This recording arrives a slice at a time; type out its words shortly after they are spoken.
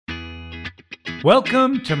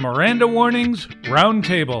Welcome to Miranda Warnings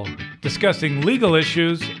Roundtable, discussing legal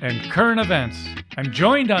issues and current events. I'm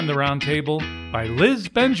joined on the roundtable by Liz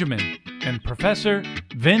Benjamin and Professor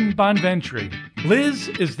Vin Bonventry. Liz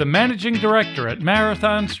is the managing director at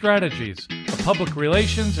Marathon Strategies, a public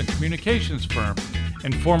relations and communications firm,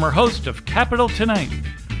 and former host of Capital Tonight,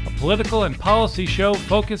 a political and policy show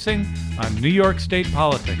focusing on New York State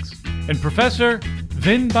politics. And Professor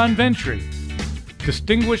Vin Bonventry,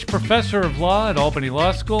 Distinguished Professor of Law at Albany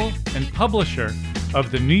Law School and publisher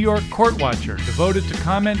of the New York Court Watcher, devoted to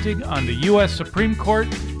commenting on the U.S. Supreme Court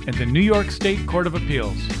and the New York State Court of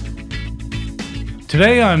Appeals.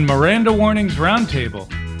 Today on Miranda Warnings Roundtable,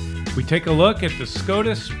 we take a look at the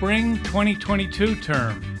SCOTUS Spring 2022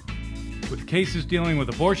 term, with cases dealing with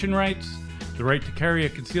abortion rights, the right to carry a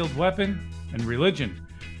concealed weapon, and religion.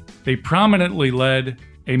 They prominently led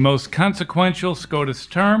a most consequential SCOTUS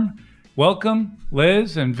term. Welcome,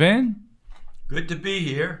 Liz and Vin. Good to be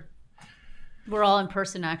here. We're all in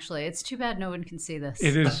person, actually. It's too bad no one can see this.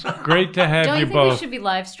 It is great to have you both. Don't you think we should be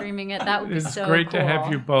live streaming it? That would be so cool. It's great to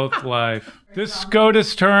have you both live. This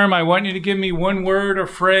SCOTUS term, I want you to give me one word or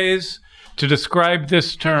phrase to describe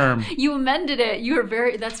this term. You amended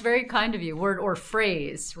it. That's very kind of you. Word or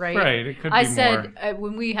phrase, right? Right. It could be I said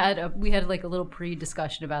when we had like a little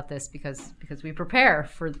pre-discussion about this because we prepare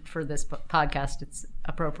for this podcast. It's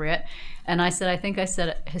appropriate. And I think I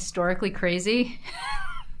said historically crazy.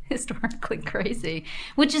 Historically crazy,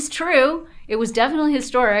 which is true. It was definitely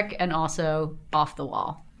historic and also off the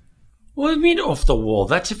wall. What do you mean off the wall?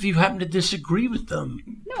 That's if you happen to disagree with them.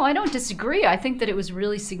 No, I don't disagree. I think that it was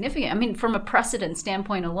really significant. I mean, from a precedent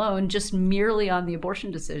standpoint alone, just merely on the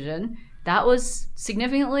abortion decision, that was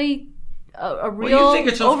significantly a real well, you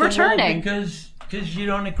think it's overturning. Off the wall because you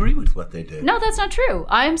don't agree with what they did. No, that's not true.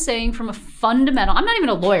 I'm saying from a fundamental, I'm not even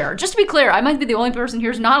a lawyer. Just to be clear, I might be the only person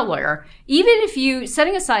here who's not a lawyer. Even if you,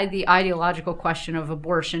 setting aside the ideological question of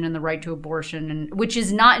abortion and the right to abortion, which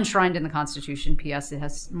is not enshrined in the Constitution, P.S., it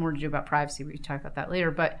has more to do about privacy. We can talk about that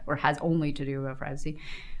later, or has only to do about privacy.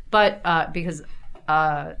 But because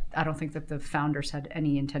I don't think that the founders had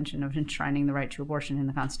any intention of enshrining the right to abortion in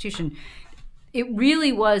the Constitution. It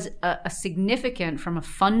really was a significant, from a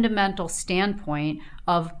fundamental standpoint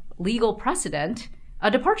of legal precedent, a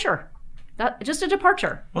departure. Just a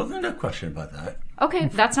departure. Well, there's no question about that. Okay,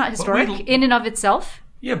 that's not historic in and of itself.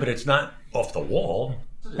 Yeah, but it's not off the wall.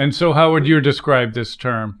 And so how would you describe this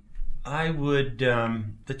term? I would,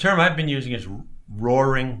 the term I've been using is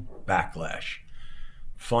roaring backlash.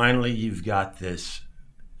 Finally, you've got this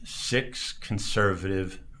 6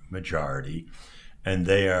 conservative majority, and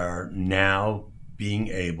they are now being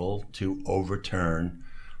able to overturn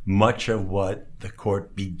much of what the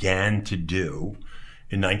court began to do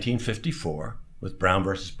in 1954 with Brown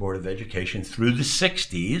versus Board of Education through the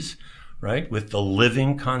 60s, right, with the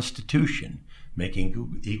living Constitution,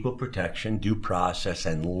 making equal protection, due process,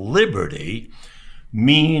 and liberty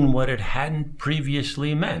mean what it hadn't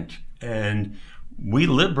previously meant. And we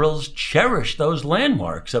liberals cherish those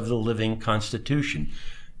landmarks of the living Constitution.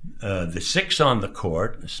 The 6 on the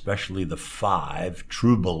court, especially the 5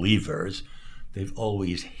 true believers, they've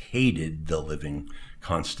always hated the living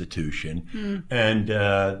Constitution, and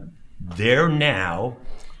they're now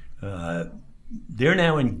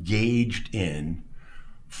engaged in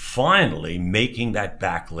finally making that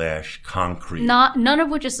backlash concrete. None of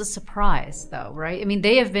which is a surprise, though, right? I mean,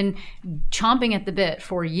 they have been chomping at the bit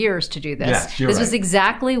for years to do this. Yes, you're this right. was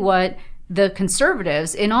exactly what the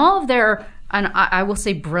conservatives, in all of their, and I will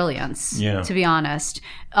say brilliance, to be honest,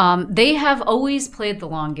 they have always played the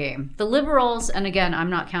long game. The liberals, and again, I'm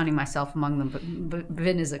not counting myself among them, but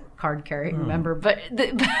Vin is a card-carrying member, but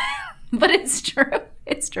it's true.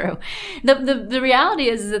 It's true. The reality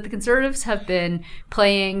is that the conservatives have been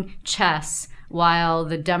playing chess while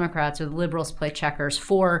the Democrats or the liberals play checkers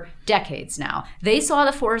for decades now. They saw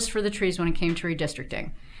the forest for the trees when it came to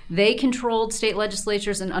redistricting. They controlled state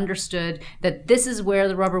legislatures and understood that this is where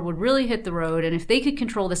the rubber would really hit the road. And if they could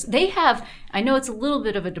control this, they have, I know it's a little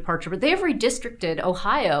bit of a departure, but they have redistricted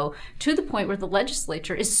Ohio to the point where the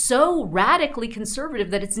legislature is so radically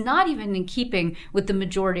conservative that it's not even in keeping with the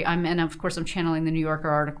majority. And of course, I'm channeling the New Yorker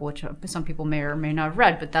article, which some people may or may not have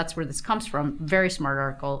read, but that's where this comes from. Very smart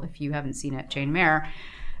article, if you haven't seen it, Jane Mayer.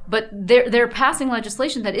 But they're passing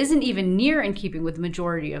legislation that isn't even near in keeping with the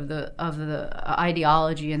majority of the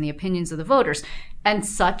ideology and the opinions of the voters. And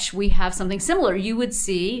such, we have something similar. You would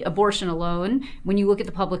see abortion alone, when you look at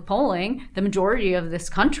the public polling, the majority of this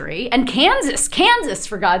country, and Kansas,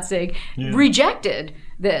 for God's sake, rejected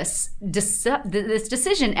this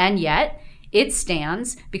decision. And yet, It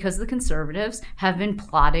stands because the conservatives have been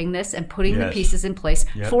plotting this and putting the pieces in place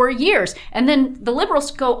for years. And then the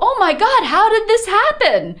liberals go, oh my God, how did this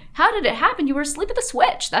happen? How did it happen? You were asleep at the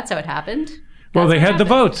switch. That's how it happened. Well, they had the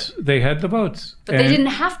votes. They had the votes. But they didn't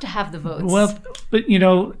have to have the votes. Well, but,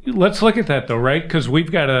 let's look at that, though, right? Because we've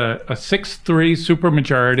got a 6-3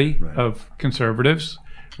 supermajority of conservatives,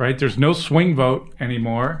 right? There's no swing vote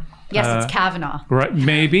anymore. Yes, it's Kavanaugh. Right,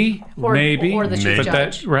 maybe. Or the chief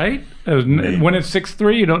judge. Right? When it's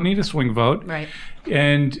 6-3, you don't need a swing vote. Right.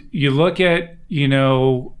 And you look at,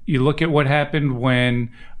 what happened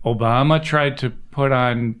when Obama tried to put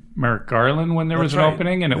on Merrick Garland when there was an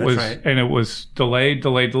opening, and it was delayed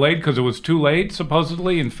because it was too late,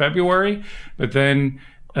 supposedly in February. But then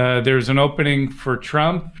there's an opening for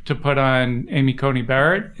Trump to put on Amy Coney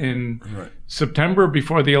Barrett in September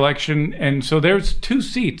before the election, and so there's 2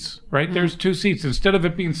 seats, right? Mm-hmm. There's 2 seats. Instead of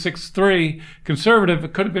it being 6-3 conservative,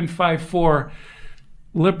 it could have been 5-4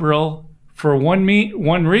 liberal. For one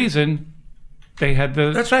reason. They had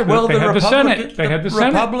the That's right. Well, they had the Senate. They had the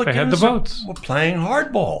Senate. They had the votes. Were playing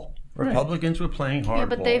hardball. Republicans were playing hardball. Yeah,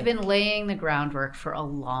 but they've been laying the groundwork for a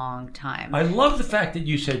long time. I love the fact that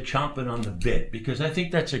you said chomping on the bit, because I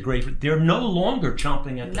think that's a great. They're no longer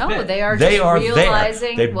chomping at the bit. No, they are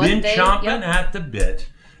realizing They've been chomping at the bit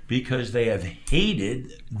because they have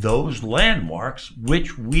hated those landmarks,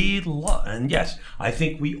 which we love. And yes, I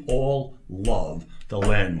think we all love the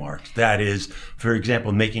landmarks. That is, for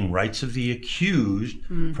example, making rights of the accused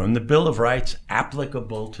from the Bill of Rights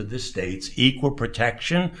applicable to the states, equal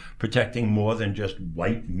protection, protecting more than just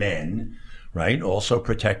white men, right? Also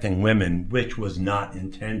protecting women, which was not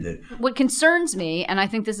intended. What concerns me, and I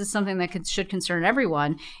think this is something that should concern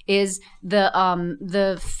everyone, is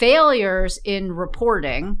the failures in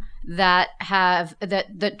reporting that have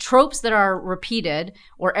the tropes that are repeated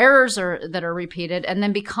or errors that are repeated and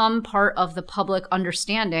then become part of the public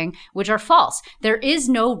understanding, which are false. There is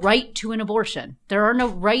no right to an abortion. There are no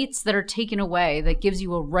rights that are taken away that gives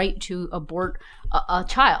you a right to abort a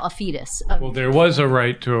child, a fetus. Well, there was a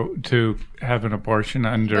right to have an abortion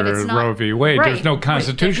under Roe v. Wade. Right. There's no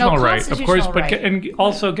constitutional right, of course. But and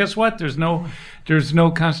also, guess what? There's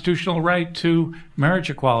no constitutional right to marriage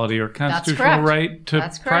equality or constitutional right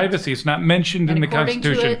to privacy. It's not mentioned in the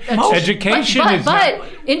Constitution. Education is not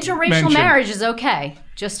interracial mentioned. Marriage is okay.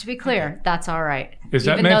 Just to be clear, that's all right. Is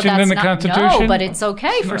that mentioned in the Constitution? No, but it's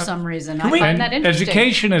okay for some reason. I find that interesting.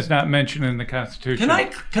 Education is not mentioned in the Constitution.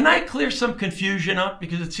 Can I clear some confusion up?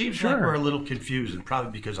 Because it seems like we're a little confused, and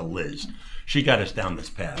probably because of Liz. She got us down this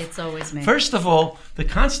path. It's always me. First of all, the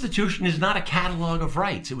Constitution is not a catalog of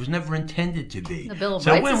rights. It was never intended to be. The Bill of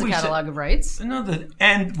Rights is a catalog of rights.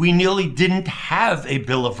 And we nearly didn't have a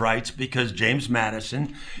Bill of Rights because James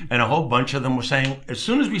Madison and a whole bunch of them were saying, as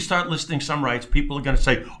soon as we start listing some rights, people are going to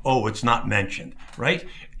say, oh, it's not mentioned, right?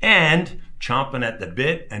 And chomping at the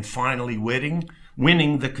bit and finally winning,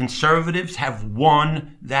 the conservatives have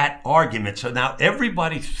won that argument. So now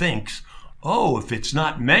everybody thinks, oh, if it's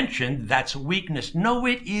not mentioned, that's a weakness. No,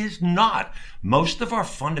 it is not. Most of our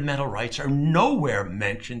fundamental rights are nowhere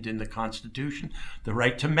mentioned in the Constitution. The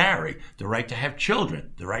right to marry, the right to have children,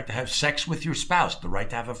 the right to have sex with your spouse, the right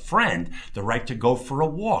to have a friend, the right to go for a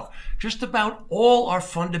walk. Just about all our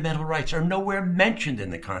fundamental rights are nowhere mentioned in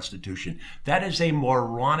the Constitution. That is a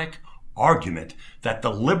moronic argument that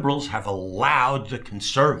the liberals have allowed the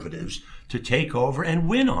conservatives to take over and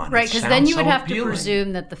win on. Right, because then you would have to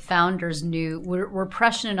presume that the founders were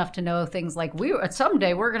prescient enough to know things like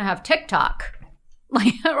someday we're going to have TikTok,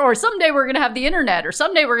 or someday we're going to have the internet, or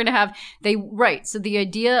someday we're going to have So the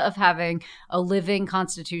idea of having a living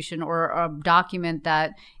constitution or a document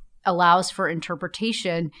that allows for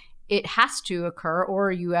interpretation, it has to occur,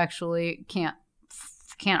 or you actually can't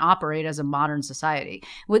operate as a modern society.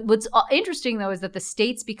 What's interesting, though, is that the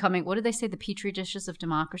states becoming, what did they say, the petri dishes of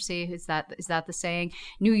democracy? Is that the saying?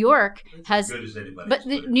 New York has,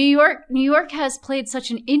 New York has played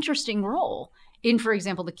such an interesting role in, for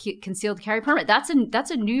example, the concealed carry permit. That's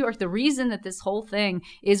a New York. The reason that this whole thing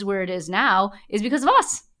is where it is now is because of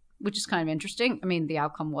us, which is kind of interesting. I mean, the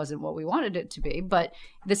outcome wasn't what we wanted it to be, but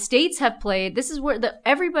the states have played. This is where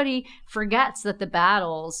everybody forgets that the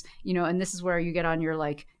battles, and this is where you get on your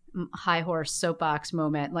high horse soapbox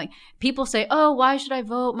moment. Like, people say, oh, why should I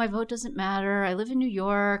vote? My vote doesn't matter. I live in New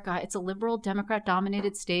York. It's a liberal Democrat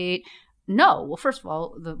dominated state. No. Well, first of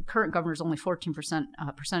all, the current governor is only 14%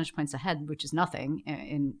 percentage points ahead, which is nothing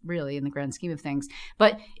in the grand scheme of things.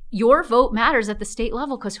 But your vote matters at the state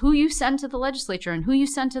level, because who you send to the legislature and who you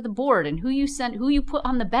send to the board and who you put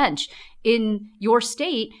on the bench in your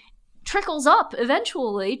state trickles up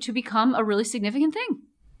eventually to become a really significant thing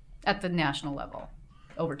at the national level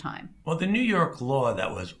over time. Well, the New York law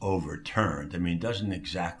that was overturned, doesn't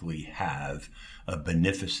exactly have a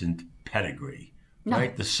beneficent pedigree,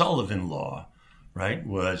 right? The Sullivan Law, right,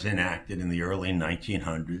 was enacted in the early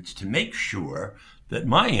 1900s to make sure that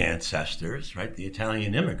my ancestors, right, the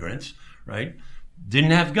Italian immigrants, right,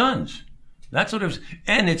 didn't have guns. That's what it was.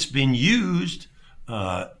 And it's been used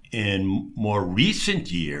in more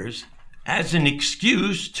recent years as an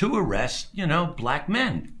excuse to arrest, black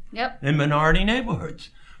men in minority neighborhoods.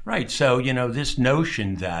 Right. So, this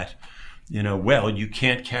notion that, you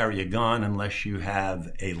can't carry a gun unless you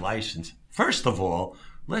have a license. First of all,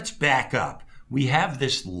 let's back up. We have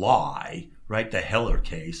this lie, right, the Heller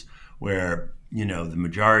case, where, the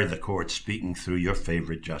majority of the court, speaking through your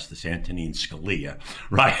favorite justice, Antonin Scalia,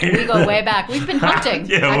 right? We go way back. We've been hunting,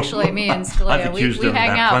 actually, me and Scalia. I've accused him of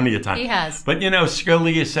that plenty of times. He has. But,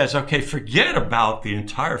 Scalia says, okay, forget about the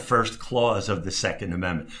entire first clause of the Second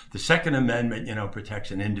Amendment. The Second Amendment,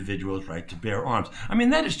 protects an individual's right to bear arms.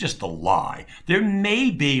 That is just a lie. There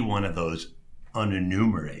may be one of those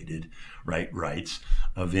unenumerated rights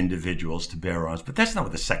of individuals to bear arms, but that's not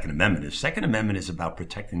what the Second Amendment is. Second Amendment is about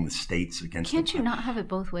protecting the states against. Can't you not have it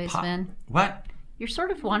both ways, Vin? What? You're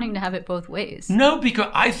sort of wanting to have it both ways. No,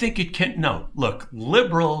 because I think it can. No, look,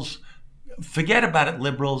 liberals, forget about it.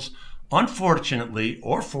 Liberals, unfortunately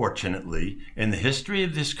or fortunately, in the history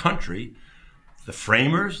of this country, the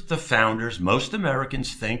framers, the founders, most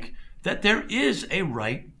Americans think that there is a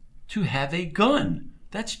right to have a gun.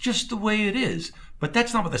 That's just the way it is. But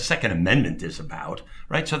that's not what the Second Amendment is about,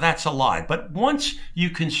 right? So that's a lie. But once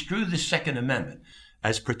you construe the Second Amendment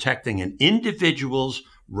as protecting an individual's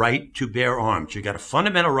right to bear arms, you got a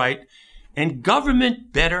fundamental right, and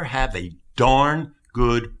government better have a darn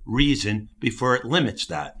good reason before it limits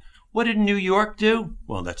that. What did New York do?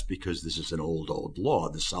 Well, that's because this is an old law,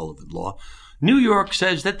 the Sullivan Law. New York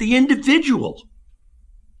says that the individual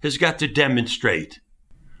has got to demonstrate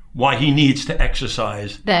why he needs to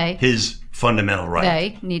exercise his fundamental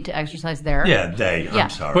right. They need to exercise their. I'm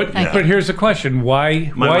sorry. But here's the question: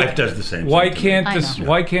 Why? My wife does the same. Why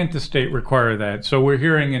can't the state require that? So we're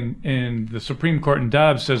hearing in the Supreme Court in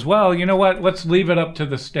Dobbs says, well, you know what? Let's leave it up to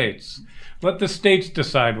the states. Let the states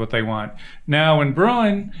decide what they want. Now in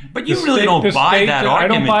Bruen, but you really don't buy that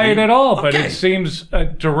argument. I don't buy it at all. Okay. But it seems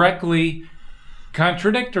directly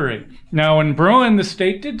contradictory. Now, in Bruen, the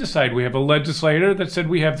state did decide. We have a legislator that said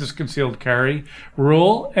we have this concealed carry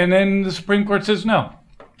rule, and then the Supreme Court says no.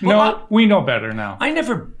 We know better now. I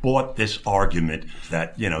never bought this argument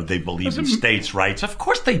that, they believe in states' rights. Of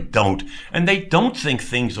course they don't. And they don't think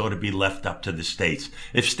things ought to be left up to the states.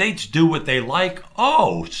 If states do what they like,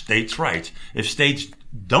 states' rights. If states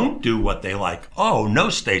don't do what they like, no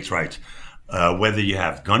states' rights. Whether you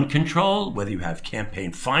have gun control, whether you have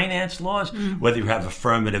campaign finance laws, whether you have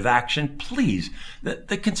affirmative action, please,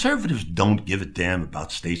 the conservatives don't give a damn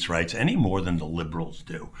about states' rights any more than the liberals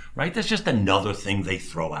do, right? That's just another thing they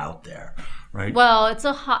throw out there, right? Well, it's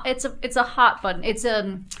a hot button. It's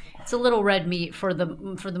a little red meat for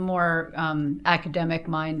the more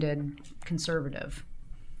academic-minded conservative.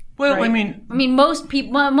 Well, right?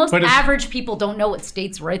 Most average people don't know what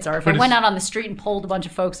states' rights are. If I went out on the street and polled a bunch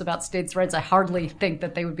of folks about states' rights, I hardly think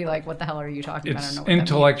that they would be like, "What the hell are you talking about?" I don't know what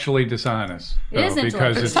intellectually dishonest. It is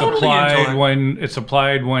because it's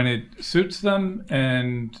applied when it suits them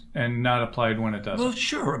and not applied when it doesn't. Well,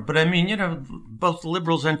 sure, but both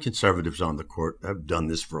liberals and conservatives on the court have done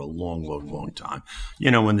this for a long, long, long time.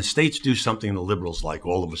 When the states do something the liberals like,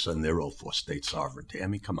 all of a sudden they're all for state sovereignty.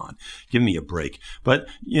 Come on, give me a break. But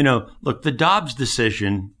look, the Dobbs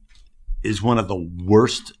decision is one of the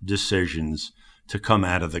worst decisions to come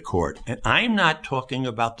out of the court. And I'm not talking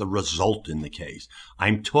about the result in the case.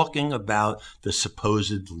 I'm talking about the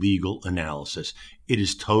supposed legal analysis. It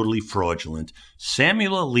is totally fraudulent.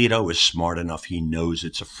 Samuel Alito is smart enough. He knows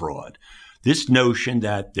it's a fraud. This notion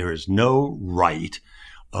that there is no right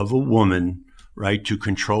of a woman, right, to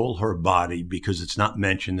control her body because it's not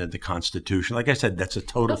mentioned in the Constitution. Like I said, that's a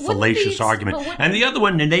total fallacious argument. And the other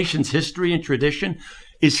one, the nation's history and tradition.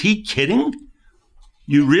 Is he kidding?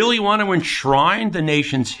 You really want to enshrine the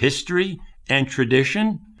nation's history and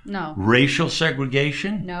tradition? No. Racial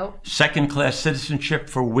segregation? No. Second-class citizenship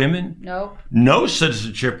for women? No. No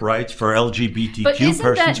citizenship rights for LGBTQ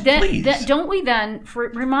persons, please. Don't we then,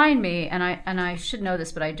 remind me, and I should know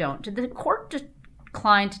this, but I don't, did the court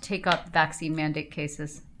decline to take up vaccine mandate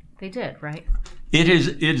cases? They did, right? It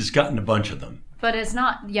has gotten a bunch of them. But it's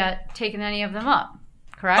not yet taken any of them up,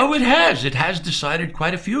 correct? Oh, it has. It has decided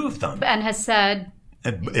quite a few of them. And has said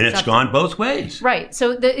And it's gone both ways. Right.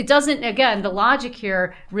 So it doesn't, again, the logic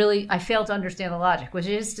here really, I fail to understand the logic, which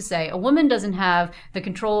is to say a woman doesn't have the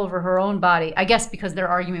control over her own body, I guess because their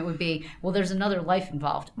argument would be, well, there's another life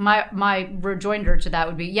involved. My rejoinder to that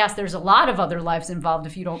would be, yes, there's a lot of other lives involved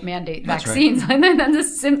if you don't mandate vaccines. Right. And then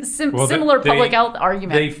that's a similar public health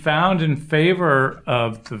argument. They found in favor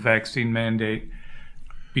of the vaccine mandate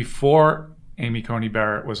before Amy Coney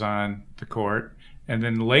Barrett was on the court. And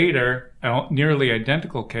then later, a nearly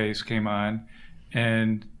identical case came on,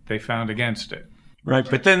 and they found against it. Right,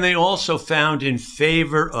 but then they also found in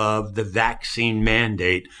favor of the vaccine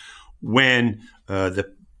mandate when the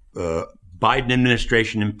Biden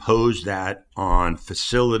administration imposed that on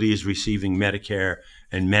facilities receiving Medicare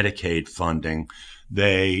and Medicaid funding.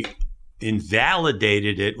 They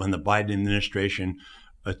invalidated it when the Biden administration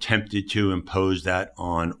attempted to impose that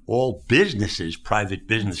on all businesses, private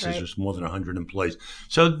businesses with more than 100 employees.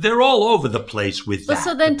 So they're all over the place with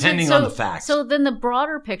that, depending on the facts. So then the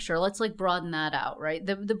broader picture, let's broaden that out, right?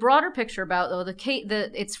 The broader picture about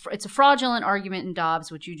it's a fraudulent argument in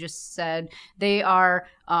Dobbs, which you just said. They are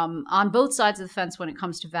on both sides of the fence when it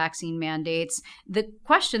comes to vaccine mandates. The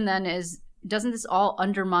question then is, doesn't this all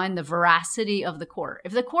undermine the veracity of the court?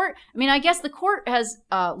 If the court, I guess the court has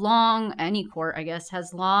any court, I guess,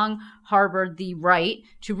 has long harbored the right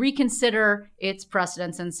to reconsider its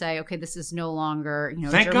precedents and say, okay, this is no longer,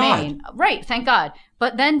 thank germane. God. Right, thank God.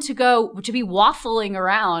 But then to be waffling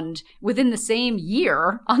around within the same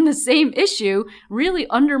year on the same issue really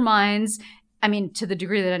undermines, to the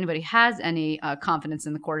degree that anybody has any confidence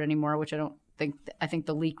in the court anymore, which I think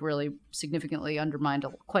the leak really significantly undermined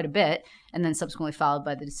quite a bit, and then subsequently followed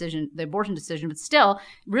by the abortion decision, but still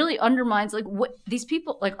really undermines what these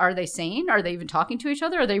people, are they sane? Are they even talking to each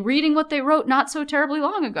other? Are they reading what they wrote not so terribly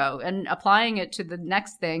long ago and applying it to the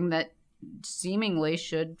next thing that seemingly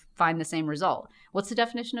should find the same result? What's the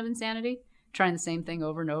definition of insanity? Trying the same thing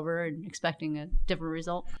over and over and expecting a different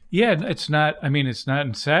result? Yeah, it's not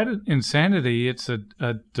insanity. It's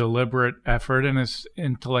a deliberate effort, and it's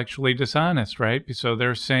intellectually dishonest, right? So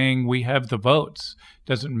they're saying we have the votes.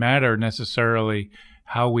 Doesn't matter necessarily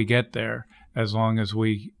how we get there. As long as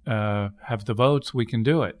we have the votes, we can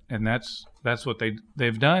do it. And that's what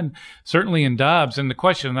they've done, certainly in Dobbs. And the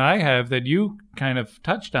question that I have that you kind of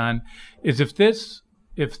touched on is if this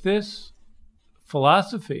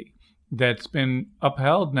philosophy that's been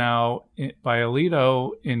upheld now by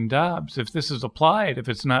Alito in Dobbs, if this is applied, if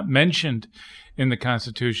it's not mentioned in the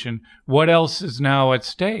Constitution, what else is now at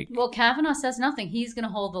stake? Well, Kavanaugh says nothing. He's going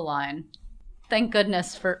to hold the line. Thank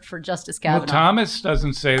goodness for Justice Kavanaugh. Well, Thomas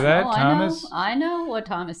doesn't say that. I know what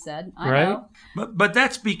Thomas said. I right? know. But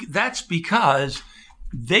that's because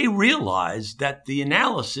they realize that the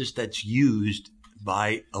analysis that's used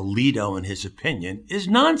by Alito in his opinion is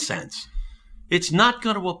nonsense. It's not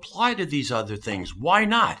going to apply to these other things. Why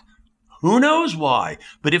not? Who knows why?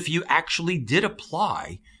 But if you actually did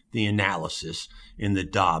apply the analysis in the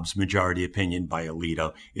Dobbs majority opinion by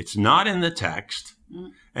Alito, it's not in the text,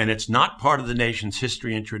 and it's not part of the nation's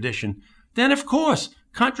history and tradition, then of course,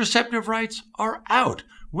 contraceptive rights are out.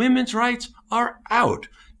 Women's rights are out.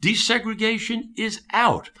 Desegregation is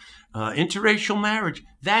out. Interracial marriage,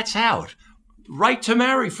 that's out. Right to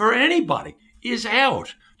marry for anybody is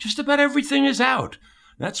out. Just about everything is out.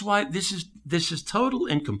 That's why this is total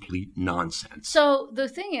and complete nonsense. So the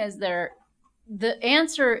thing is, the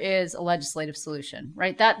answer is a legislative solution,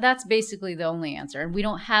 right? That's basically the only answer. And we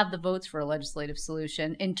don't have the votes for a legislative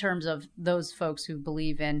solution in terms of those folks who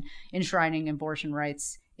believe in enshrining abortion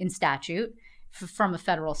rights in statute from a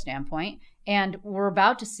federal standpoint. And we're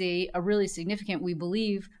about to see a really significant, we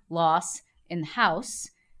believe, loss in the House.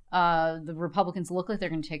 The Republicans look like they're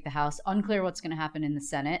going to take the House. Unclear what's going to happen in the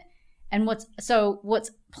Senate. And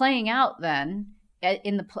what's playing out then at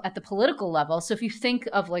the political level. So if you think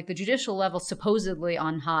of the judicial level, supposedly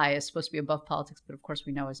on high is supposed to be above politics, but of course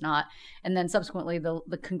we know is not. And then subsequently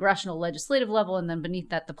the congressional legislative level, and then beneath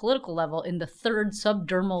that the political level, in the third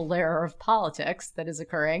subdermal layer of politics that is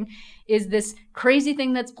occurring, is this crazy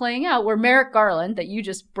thing that's playing out where Merrick Garland, that you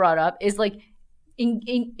just brought up, is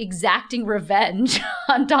exacting revenge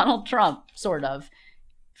on Donald Trump, sort of,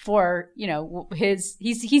 for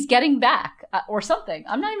he's getting back or something.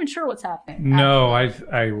 I'm not even sure what's happening. No,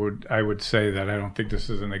 I would say that I don't think this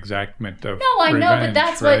is an exactment of. No, I revenge, know, but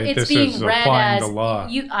that's right? what it's this being is read applying as. The law.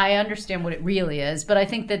 I understand what it really is, but I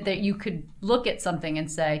think that you could look at something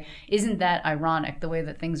and say, isn't that ironic the way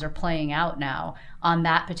that things are playing out now on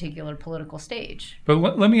that particular political stage? But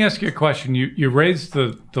let me ask you a question. You raised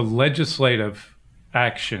the legislative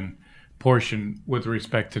action portion with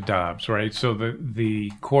respect to Dobbs, right? So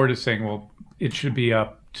the court is saying, well, it should be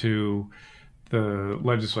up to the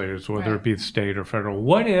legislators, whether it be state or federal.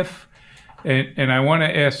 What if, and I want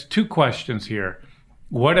to ask two questions here.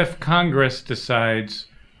 What if Congress decides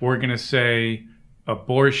we're going to say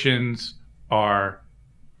abortions are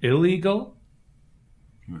illegal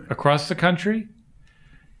across the country?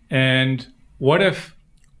 And what if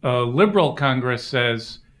a liberal Congress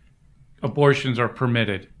says abortions are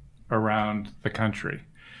permitted around the country?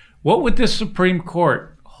 What would the Supreme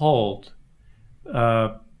Court hold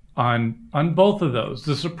on both of those?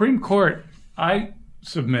 The Supreme Court, I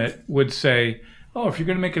submit, would say, oh, if you're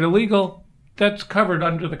going to make it illegal, that's covered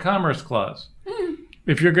under the Commerce Clause.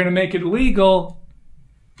 If you're going to make it legal,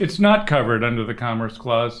 it's not covered under the Commerce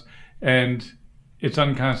Clause, and it's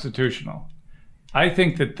unconstitutional. I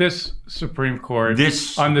think that this Supreme Court,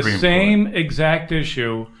 on the same exact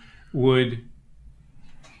issue, would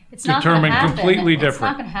determine completely different. It's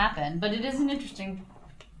not going to happen, but it is an interesting,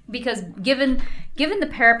 because given the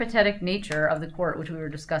peripatetic nature of the court, which we were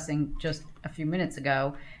discussing just a few minutes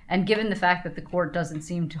ago, and given the fact that the court doesn't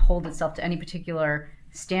seem to hold itself to any particular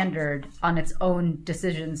standard on its own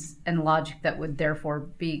decisions and logic that would therefore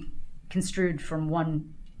be construed from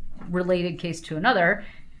one related case to another,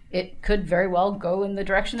 it could very well go in the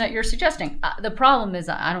direction that you're suggesting. The problem is,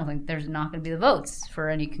 I don't think there's not going to be the votes for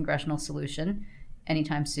any congressional solution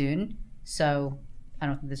anytime soon. So I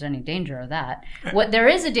don't think there's any danger of that. What there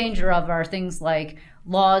is a danger of are things like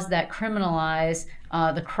laws that criminalize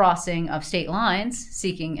the crossing of state lines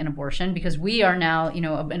seeking an abortion, because we are now,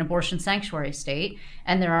 an abortion sanctuary state,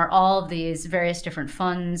 and there are all of these various different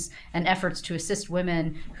funds and efforts to assist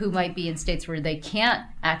women who might be in states where they can't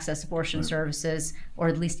access abortion services, or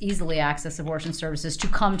at least easily access abortion services, to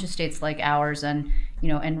come to states like ours and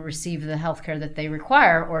receive the health care that they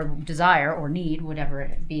require or desire or need, whatever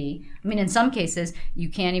it be. I mean, in some cases, you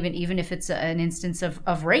can't even if it's an instance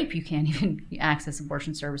of rape, you can't even access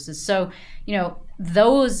abortion services. So,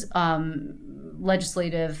 those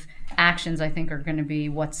legislative actions, I think, are going to be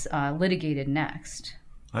what's litigated next.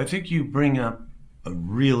 I think you bring up a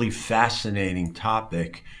really fascinating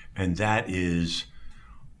topic, and that is,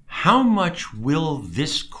 how much will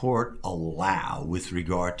this court allow with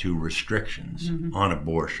regard to restrictions on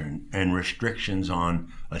abortion and restrictions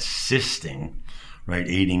on assisting,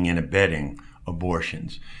 aiding and abetting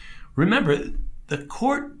abortions? Remember, the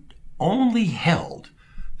court only held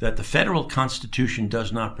that the federal Constitution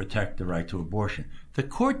does not protect the right to abortion. The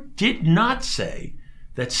court did not say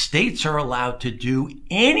that states are allowed to do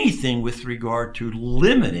anything with regard to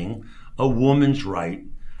limiting a woman's right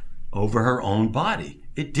over her own body.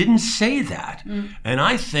 It didn't say that. And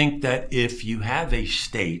I think that if you have a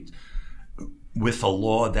state with a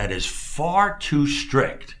law that is far too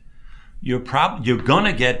strict, you're going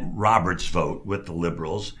to get Roberts' vote with the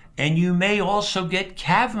liberals, and you may also get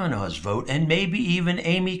Kavanaugh's vote, and maybe even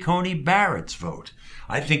Amy Coney Barrett's vote.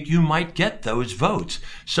 I think you might get those votes.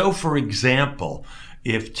 So, for example,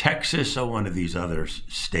 if Texas or one of these other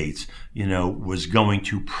states, was going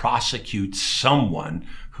to prosecute someone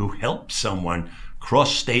who helped someone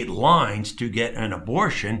cross state lines to get an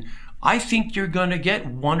abortion, I think you're going to get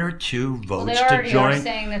one or two votes to join. They already are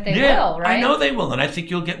saying that they will, right? I know they will, and I think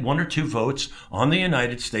you'll get one or two votes on the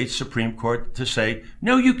United States Supreme Court to say,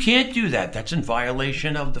 no, you can't do that. That's in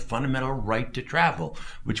violation of the fundamental right to travel,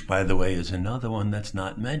 which, by the way, is another one that's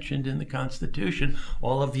not mentioned in the Constitution.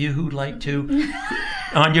 All of you who like to,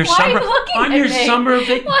 on your summer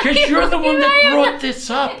vacation, because you're the one that brought this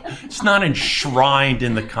up. It's not enshrined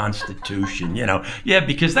in the Constitution, Yeah,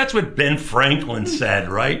 because that's what Ben Franklin said,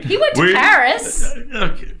 right? He went to Paris.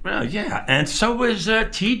 Okay, well, yeah, and so was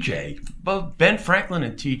T.J. Both Ben Franklin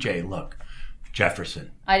and T.J. Look,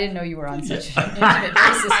 Jefferson. I didn't know you were on such an intimate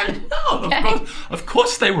basis. No, of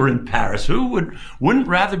course they were in Paris. Who wouldn't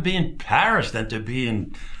rather be in Paris than to be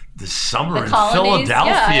in the summer in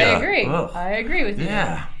Philadelphia? Yeah, I agree with you.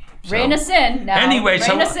 Yeah. Rein us in now. Anyway,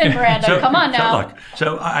 Rein us in, Miranda. Come on now.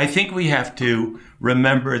 So I think we have to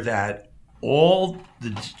remember that all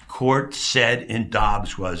the court said in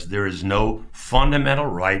Dobbs was there is no fundamental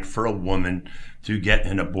right for a woman to get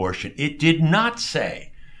an abortion. It did not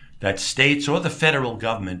say that states or the federal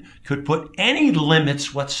government could put any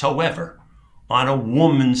limits whatsoever on a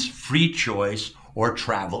woman's free choice or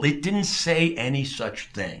travel. It didn't say any such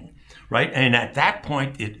thing, right? And at that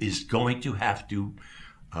point, it is going to have to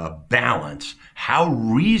balance how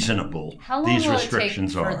reasonable these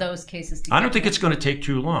restrictions are. For those cases to I don't think it's going to take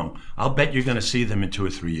too long. I'll bet you're going to see them in 2 or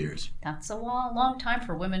 3 years. That's a long time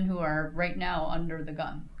for women who are right now under the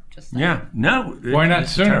gun. Just saying. Yeah, no. Why not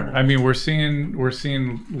sooner? Terrible. I mean, we're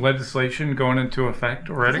seeing legislation going into effect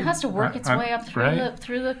already. It has to work its way up through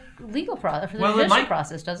the legal process, the judicial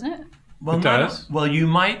process, doesn't it? Well, It does. Well, you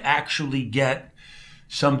might actually get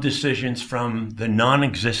some decisions from the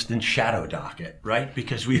non-existent shadow docket, right?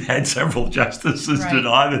 Because we've had several justices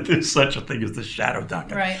deny that there's such a thing as the shadow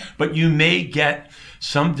docket. Right. But you may get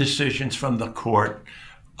some decisions from the court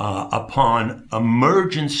upon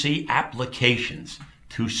emergency applications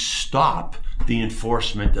to stop the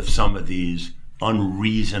enforcement of some of these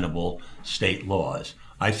unreasonable state laws.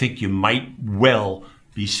 I think you might well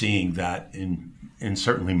be seeing that in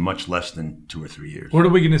certainly much less than 2 or 3 years. What are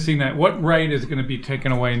we going to see next? What right is going to be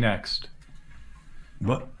taken away next?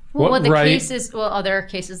 What? Well, What the right- cases. Well, there are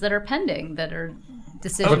cases that are pending that are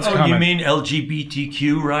decisions. What's Oh, coming? you mean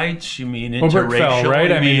LGBTQ rights? You mean Obergefell, interracial? right?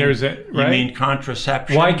 You I mean, mean, there's a- You right? mean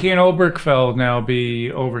contraception? Why can't Obergefell now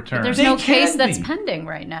be overturned? There's They no can case that's be. pending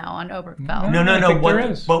right now on Obergefell. No. I think there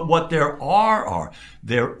is. But what there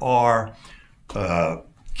are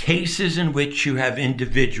cases in which you have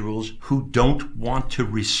individuals who don't want to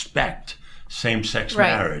respect same-sex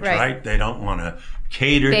Right, marriage, right. right? They don't want to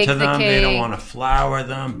cater Bake to the them. They don't cake. want to flour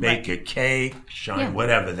them, bake a cake, shine,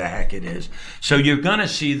 whatever the heck it is. So you're going to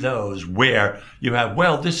see those where you have,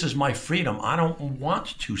 well, this is my freedom. I don't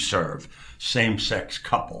want to serve same-sex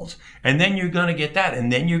couples. And then you're going to get that.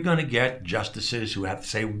 And then you're going to get justices who have to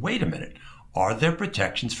say, wait a minute, are there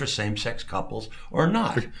protections for same-sex couples or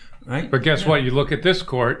not? Right? But guess what? You look at this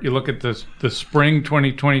court, you look at the spring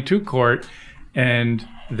 2022 court, and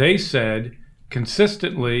they said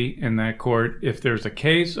consistently in that court, if there's a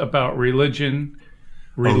case about religion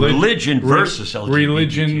versus LGBTQ.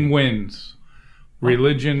 religion wins.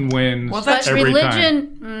 Religion wins Well, that's- But every time.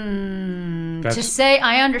 religion, to That's- say,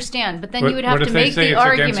 I understand, but then you would have what to if they make say the it's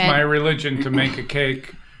argument. against my religion to make a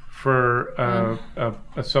cake for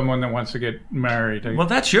someone that wants to get married? Well,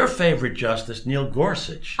 that's your favorite justice, Neil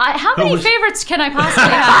Gorsuch. How who many was- favorites can I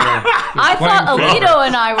possibly have? I thought playing Alito favorites.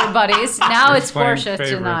 and I were buddies. Now He's it's playing Gorsuch and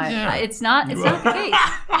favorites. I. Yeah. It's not the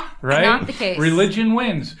case. Right? not the case. Religion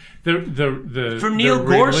wins. The For Neil the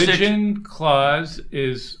Gorsuch- religion clause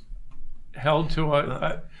is held to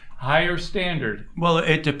a higher standard. Well,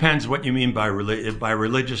 it depends what you mean by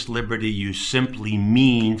religious liberty. You simply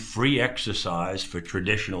mean free exercise for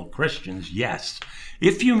traditional Christians, yes.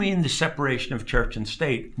 If you mean the separation of church and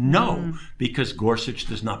state, no, because Gorsuch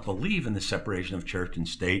does not believe in the separation of church and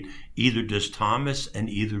state. Either does Thomas and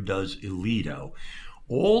either does Alito.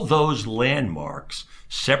 All those landmarks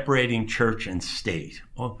separating church and state,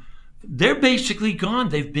 well, they're basically gone.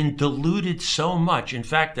 They've been diluted so much. In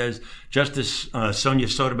fact, as Justice Sonia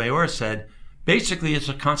Sotomayor said, basically it's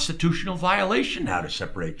a constitutional violation now to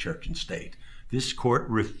separate church and state. This court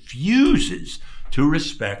refuses to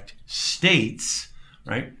respect states,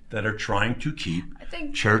 right, that are trying to keep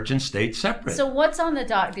think- church and state separate. So what's on the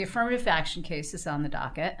docket? The affirmative action case is on the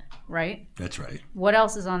docket, right? That's right. What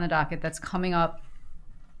else is on the docket that's coming up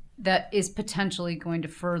that is potentially going to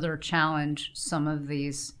further challenge some of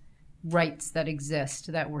these rights that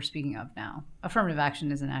exist that we're speaking of now? Affirmative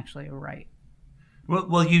action isn't actually a right.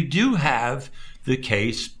 Well, you do have the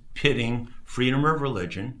case pitting freedom of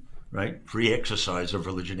religion, right? Free exercise of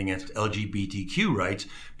religion against LGBTQ rights,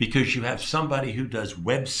 because you have somebody who does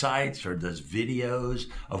websites or does videos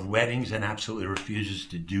of weddings and absolutely refuses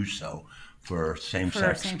to do so for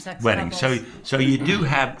same-sex weddings. couples. So you do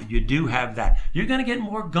have that. You're going to get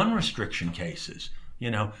more gun restriction cases.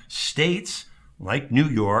 States like New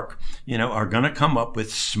York, are going to come up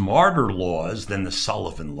with smarter laws than the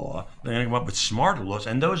Sullivan Law. They're going to come up with smarter laws,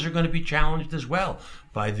 and those are going to be challenged as well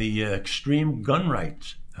by the extreme gun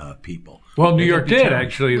rights people. Well, New They're York gonna be did challenged.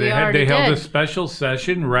 actually. We They already held a did. special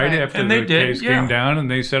session right Right. after And the they did, case yeah. came down, and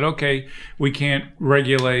they said, "Okay, we can't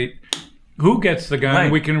regulate who gets the gun.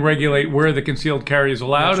 Right. We can regulate where the concealed carry is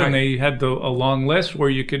allowed." That's right. And they had a long list where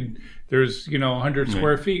you could. There's 100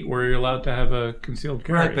 square feet where you're allowed to have a concealed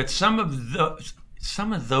carry. Right, but some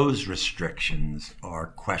of those restrictions are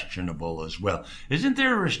questionable as well. Isn't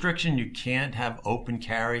there a restriction you can't have open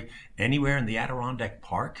carry anywhere in the Adirondack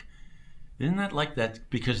Park? Isn't that like that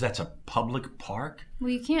because that's a public park? Well,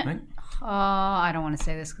 you can't. Right. I don't want to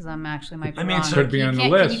say this because I'm actually might be I mean, wrong. so- Could be You on the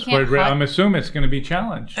can't- list, you can't but cut- I'm assuming it's going to be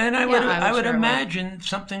challenged. And I Yeah, would I'm sure it will. imagine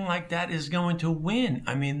something like that is going to win.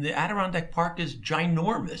 I mean, the Adirondack Park is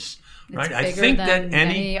ginormous, right? It's I bigger think than that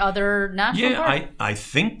any other national park. I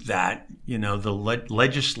think that the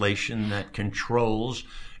legislation that controls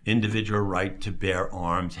individual right to bear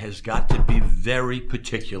arms has got to be very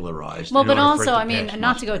particularized. Well, in but order for it also, to I mean, pass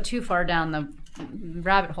not to muster. go too far down the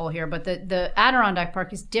rabbit hole here, but the Adirondack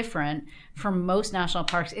Park is different from most national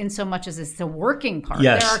parks in so much as it's the working park.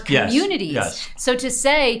 Yes, there are yes, communities. yes. So to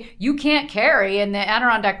say you can't carry in the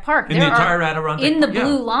Adirondack Park, In the entire Adirondack in the Park, yeah.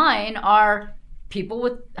 blue line are people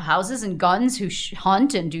with houses and guns who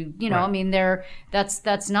hunt and do, you know, right. I mean,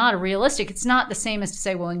 that's not a realistic. It's not the same as to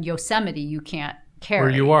say, well, in Yosemite you can't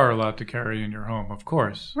carry. Or you are allowed to carry in your home, of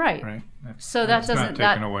course. Right. So that doesn't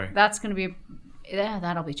not taken away. That's going to be,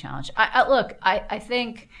 that'll be challenged. I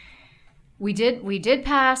think we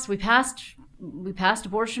passed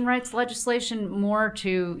abortion rights legislation more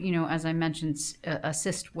to, you know, as I mentioned,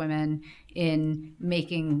 assist women in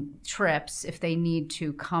making trips if they need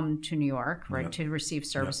to come to New York, right, yep. to receive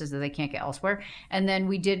services yep. that they can't get elsewhere. And then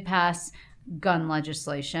we did pass gun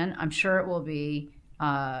legislation. I'm sure it will be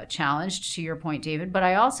challenged, to your point, David. But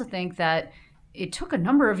I also think that it took a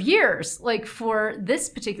number of years, like for this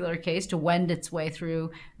particular case, to wend its way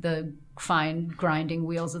through the fine grinding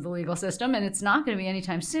wheels of the legal system. And it's not going to be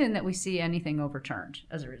anytime soon that we see anything overturned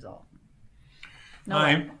as a result. No,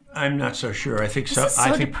 I'm not so sure. I think this is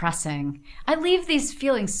so depressing. I leave these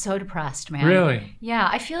feeling so depressed, man. Really? Yeah,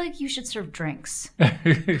 I feel like you should serve drinks.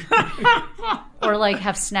 Or like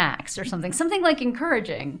have snacks or something. Something like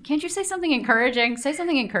encouraging. Can't you say something encouraging? Say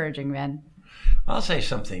something encouraging, man. I'll say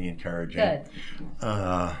something encouraging. Good.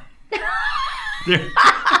 Let me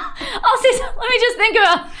just think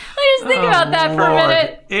about that for a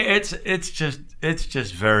minute. It's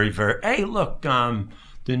just very, very. Hey, look,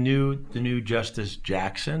 the new Justice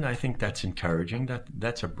Jackson. I think that's encouraging.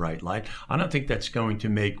 That's a bright light. I don't think that's going to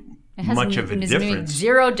make much of a difference.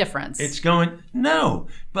 Zero difference.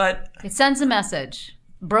 But it sends a message.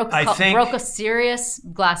 Broke a serious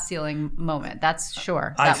glass ceiling moment. That's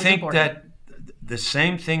sure. I think that the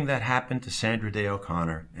same thing that happened to Sandra Day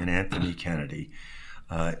O'Connor and Anthony Kennedy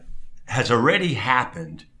has already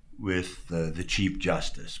happened with the Chief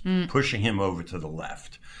Justice, pushing him over to the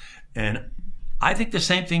left. And I think the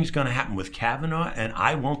same thing's going to happen with Kavanaugh, and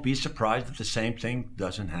I won't be surprised if the same thing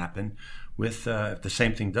doesn't happen with if the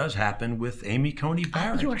same thing does happen with Amy Coney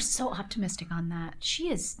Barrett. You are so optimistic on that. She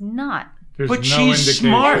is not. She's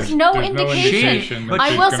smart. There's no indication.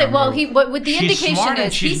 I will say, with the indication smart and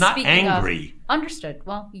is she's he's not speaking angry. Understood.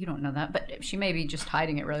 Well, you don't know that, but she may be just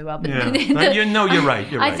hiding it really well. But you're right.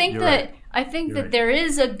 I think that there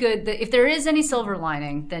is if there is any silver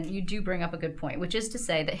lining, then you do bring up a good point, which is to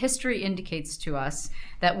say that history indicates to us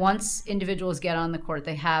that once individuals get on the court,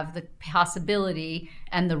 they have the possibility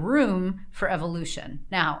and the room for evolution.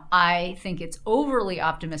 Now, I think it's overly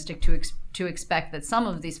optimistic to expect that some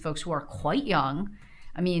of these folks who are quite young,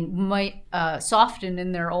 might soften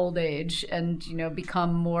in their old age and,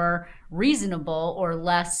 become more reasonable or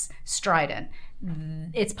less strident.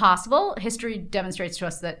 It's possible. History demonstrates to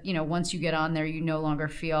us that, once you get on there, you no longer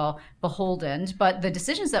feel beholden. But the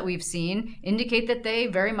decisions that we've seen indicate that they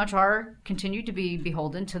very much continue to be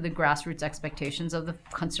beholden to the grassroots expectations of the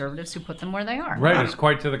conservatives who put them where they are. Right. It's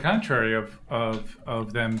quite to the contrary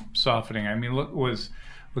of them softening.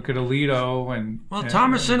 Look at Alito and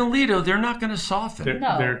Thomas and Alito. They're not going to soften.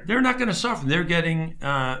 They're not going to soften. They're getting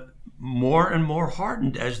more and more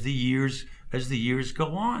hardened as the years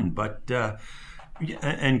go on. But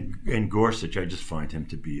and Gorsuch, I just find him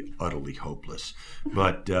to be utterly hopeless.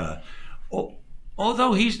 But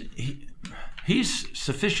although he's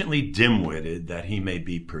sufficiently dim-witted that he may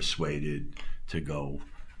be persuaded to go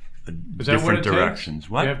different directions.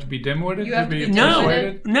 What? You have to be dim-witted to be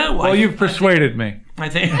persuaded? No. Well, you've persuaded me. I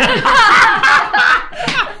think.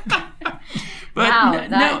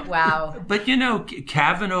 But wow. But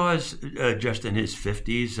Kavanaugh is just in his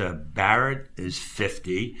 50s. Barrett is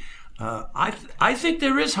 50. I think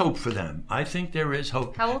there is hope for them. I think there is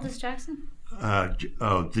hope. How old is Jackson?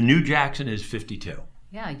 The new Jackson is 52.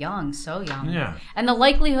 Yeah, young, so young. Yeah. And the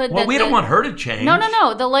likelihood we don't want her to change.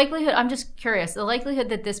 No. The likelihood, I'm just curious, the likelihood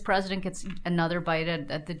that this president gets another bite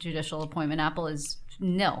at the judicial appointment apple is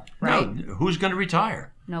nil, right? No. Who's going to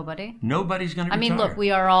retire? Nobody. Nobody's going to retire. Look,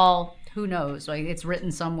 we are all, who knows? Like, it's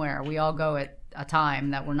written somewhere. We all go at a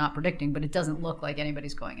time that we're not predicting, but it doesn't look like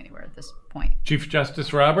anybody's going anywhere at this point. Chief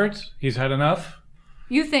Justice Roberts, he's had enough?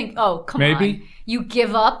 You think, come on. You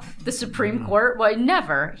give up the Supreme Court? Why,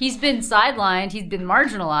 never. He's been sidelined. He's been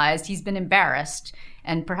marginalized. He's been embarrassed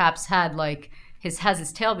and perhaps had has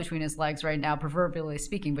his tail between his legs right now, proverbially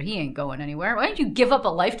speaking, but he ain't going anywhere. Why don't you give up a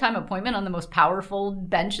lifetime appointment on the most powerful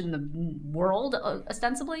bench in the world,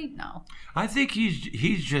 ostensibly? No. I think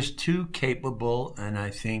he's just too capable, and I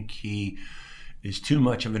think he is too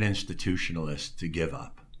much of an institutionalist to give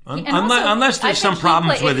up. Unless there's some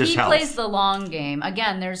problems with his health. If he plays the long game,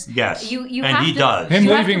 again, there's... Yes, you and have he to, does. Him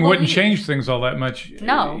leaving wouldn't change things all that much.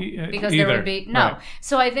 No, because either. there would be... No. Right.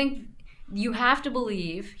 So I think you have to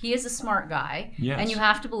believe he is a smart guy. Yes. And you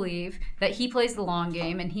have to believe that he plays the long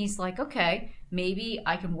game and he's like, okay, maybe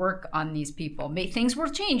I can work on these people. Things will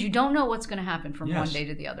change. You don't know what's going to happen from one day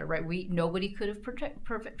to the other, right? Nobody could have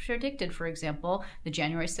predicted, for example, the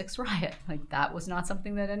January 6th riot. Like, that was not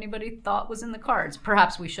something that anybody thought was in the cards.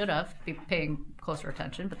 Perhaps we should have be paying closer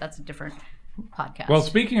attention, but that's a different podcast. Well,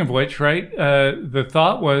 speaking of which, right, the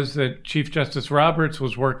thought was that Chief Justice Roberts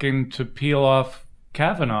was working to peel off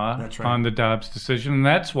Kavanaugh on the Dobbs decision, and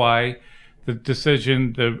that's why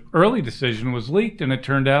the early decision was leaked, and it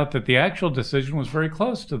turned out that the actual decision was very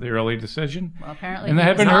close to the early decision. Well, apparently, and I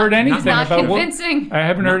haven't heard anything about convincing. I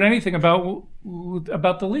haven't heard anything about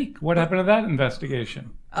the leak. What happened to that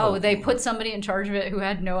investigation? Oh, they put somebody in charge of it who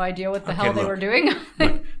had no idea what the hell they were doing.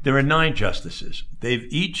 Look, there are 9 justices. They've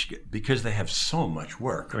each, because they have so much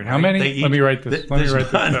work. Wait, how many? Let me write this.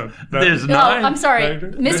 Down. There's 9. No, I'm sorry,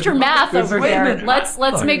 Mr. Math over there.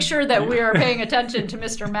 Let's make sure that we are paying attention to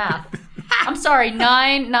Mr. Math. I'm sorry,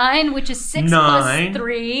 9, which is 6 plus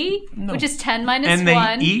 3, which is 10 minus 1.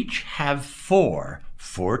 And they each have 4.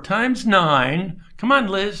 4 times 9. Come on,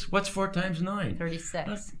 Liz. What's 4 times 9?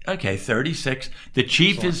 36. Okay, 36. The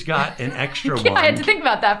chief has got an extra one. I had to think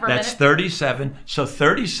about that for a minute. That's 37. So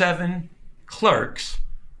 37 clerks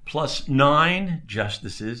plus 9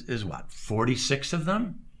 justices is what? 46 of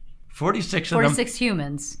them? 46 of them. 46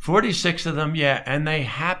 humans. 46 of them, yeah. And they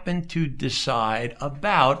happen to decide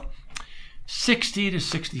about 60 to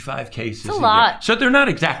 65 cases a lot. year. So they're not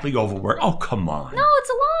exactly overworked. Oh, come on. No, it's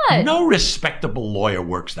a lot. No respectable lawyer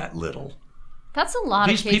works that little. That's a lot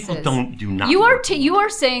These of cases. These people do not. You are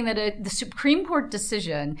saying that the Supreme Court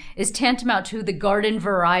decision is tantamount to the garden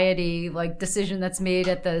variety decision that's made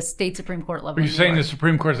at the state Supreme Court level. Are you saying the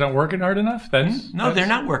Supreme Court's not working hard enough? No, they're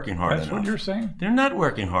not working hard enough. That's what you're saying? They're not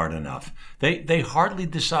working hard enough. They hardly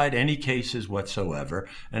decide any cases whatsoever.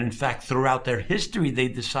 And in fact, throughout their history, they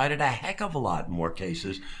decided a heck of a lot more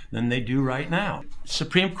cases than they do right now.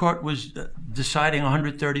 Supreme Court was deciding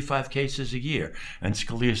 135 cases a year. And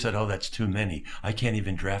Scalia said, oh, that's too many. I can't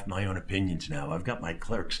even draft my own opinions now. I've got my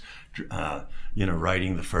clerks,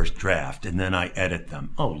 writing the first draft, and then I edit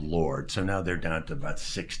them. Oh, Lord. So now they're down to about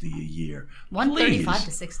 60 a year. 135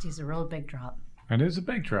 to 60 is a real big drop. It is a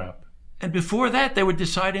big drop. And before that, they were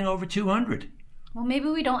deciding over 200. Well, maybe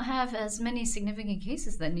we don't have as many significant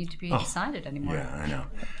cases that need to be decided anymore. Yeah, I know.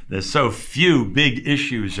 There's so few big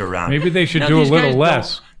issues around. Maybe they should do a little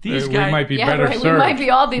less. We might be better served. We might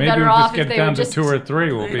all be better off if they down would just to 2 or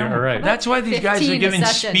 3. We'll be all right. That's why these guys are giving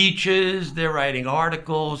speeches. They're writing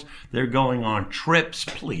articles. They're going on trips.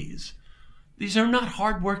 Please, these are not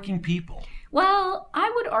hardworking people. Well,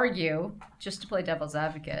 I would argue, just to play devil's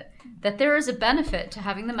advocate, that there is a benefit to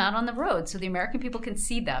having them out on the road so the American people can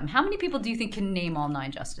see them. How many people do you think can name all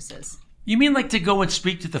 9 justices? You mean like to go and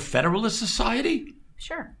speak to the Federalist Society?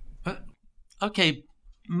 Sure. Okay,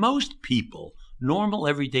 most people, normal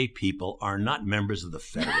everyday people, are not members of the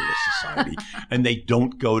Federalist Society, and they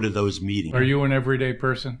don't go to those meetings. Are you an everyday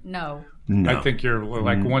person? No. No. I think you're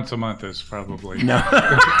like once a month is probably. No.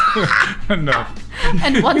 No.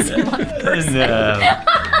 And once a month person.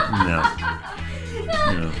 No.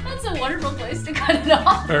 That's a wonderful place to cut it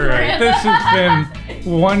off. All right. This has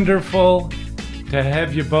been wonderful to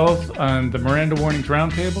have you both on the Miranda Warnings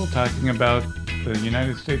Roundtable talking about the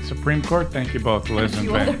United States Supreme Court. Thank you both, Liz and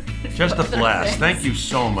Ben. Just a blast. Thank you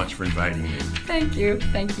so much for inviting me. Thank you.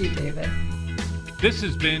 Thank you, David. This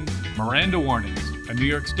has been Miranda Warnings, a New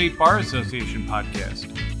York State Bar Association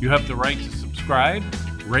podcast. You have the right to subscribe,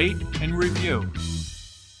 rate, and review.